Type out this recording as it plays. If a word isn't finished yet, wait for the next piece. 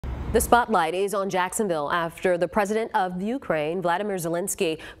The spotlight is on Jacksonville after the president of Ukraine, Vladimir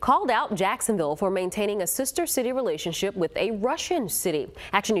Zelensky, called out Jacksonville for maintaining a sister city relationship with a Russian city.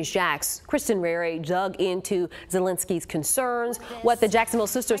 Action News Jack's Kristen Rary dug into Zelensky's concerns, what the Jacksonville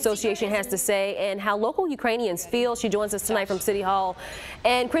Sister Association has to say, and how local Ukrainians feel. She joins us tonight from City Hall.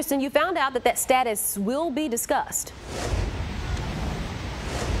 And Kristen, you found out that status will be discussed.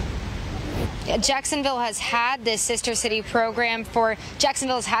 Jacksonville has had this sister city program for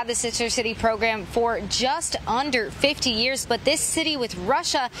just under 50 years, but this city with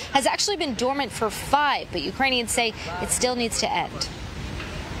Russia has actually been dormant for 5, but Ukrainians say it still needs to end.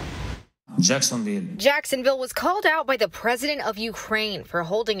 Jacksonville was called out by the president of Ukraine for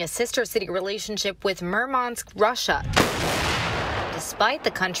holding a sister city relationship with Murmansk, Russia, despite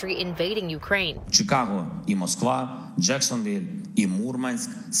the country invading Ukraine. Chicago и Москва, Jacksonville и Murmansk,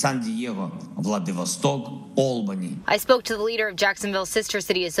 San Diego, Vladivostok, Albany. I spoke to the leader of Jacksonville Sister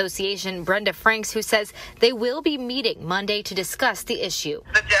City Association, Brenda Franks, who says they will be meeting Monday to discuss the issue.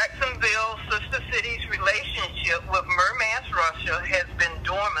 The Jacksonville Sister Cities relationship with Murmansk, Russia has been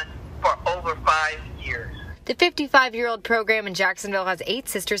dormant for over 5 years. The 55-year-old program in Jacksonville has 8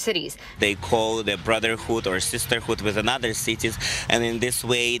 sister cities. They call the brotherhood or sisterhood with another cities, and in this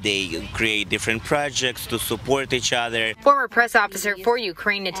way they create different projects to support each other. Former press officer for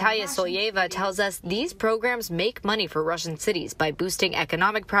Ukraine, Natalia Solyeva, tells us these programs make money for Russian cities by boosting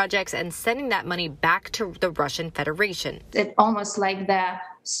economic projects and sending that money back to the Russian Federation. It's almost like the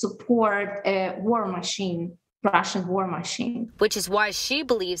support war machine. Russian war machine. Which is why she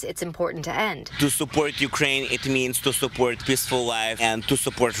believes it's important to end. To support Ukraine, it means to support peaceful life, and to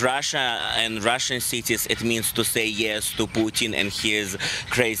support Russia and Russian cities, it means to say yes to Putin and his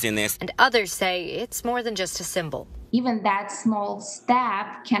craziness. And others say it's more than just a symbol. Even that small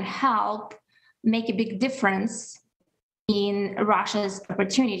step can help make a big difference in Russia's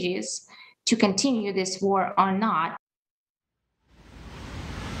opportunities to continue this war or not.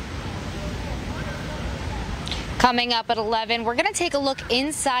 Coming up at 11, we're going to take a look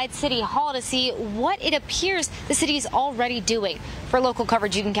inside City Hall to see what it appears the city is already doing. For local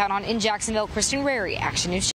coverage you can count on in Jacksonville, Kristen Rary, Action News.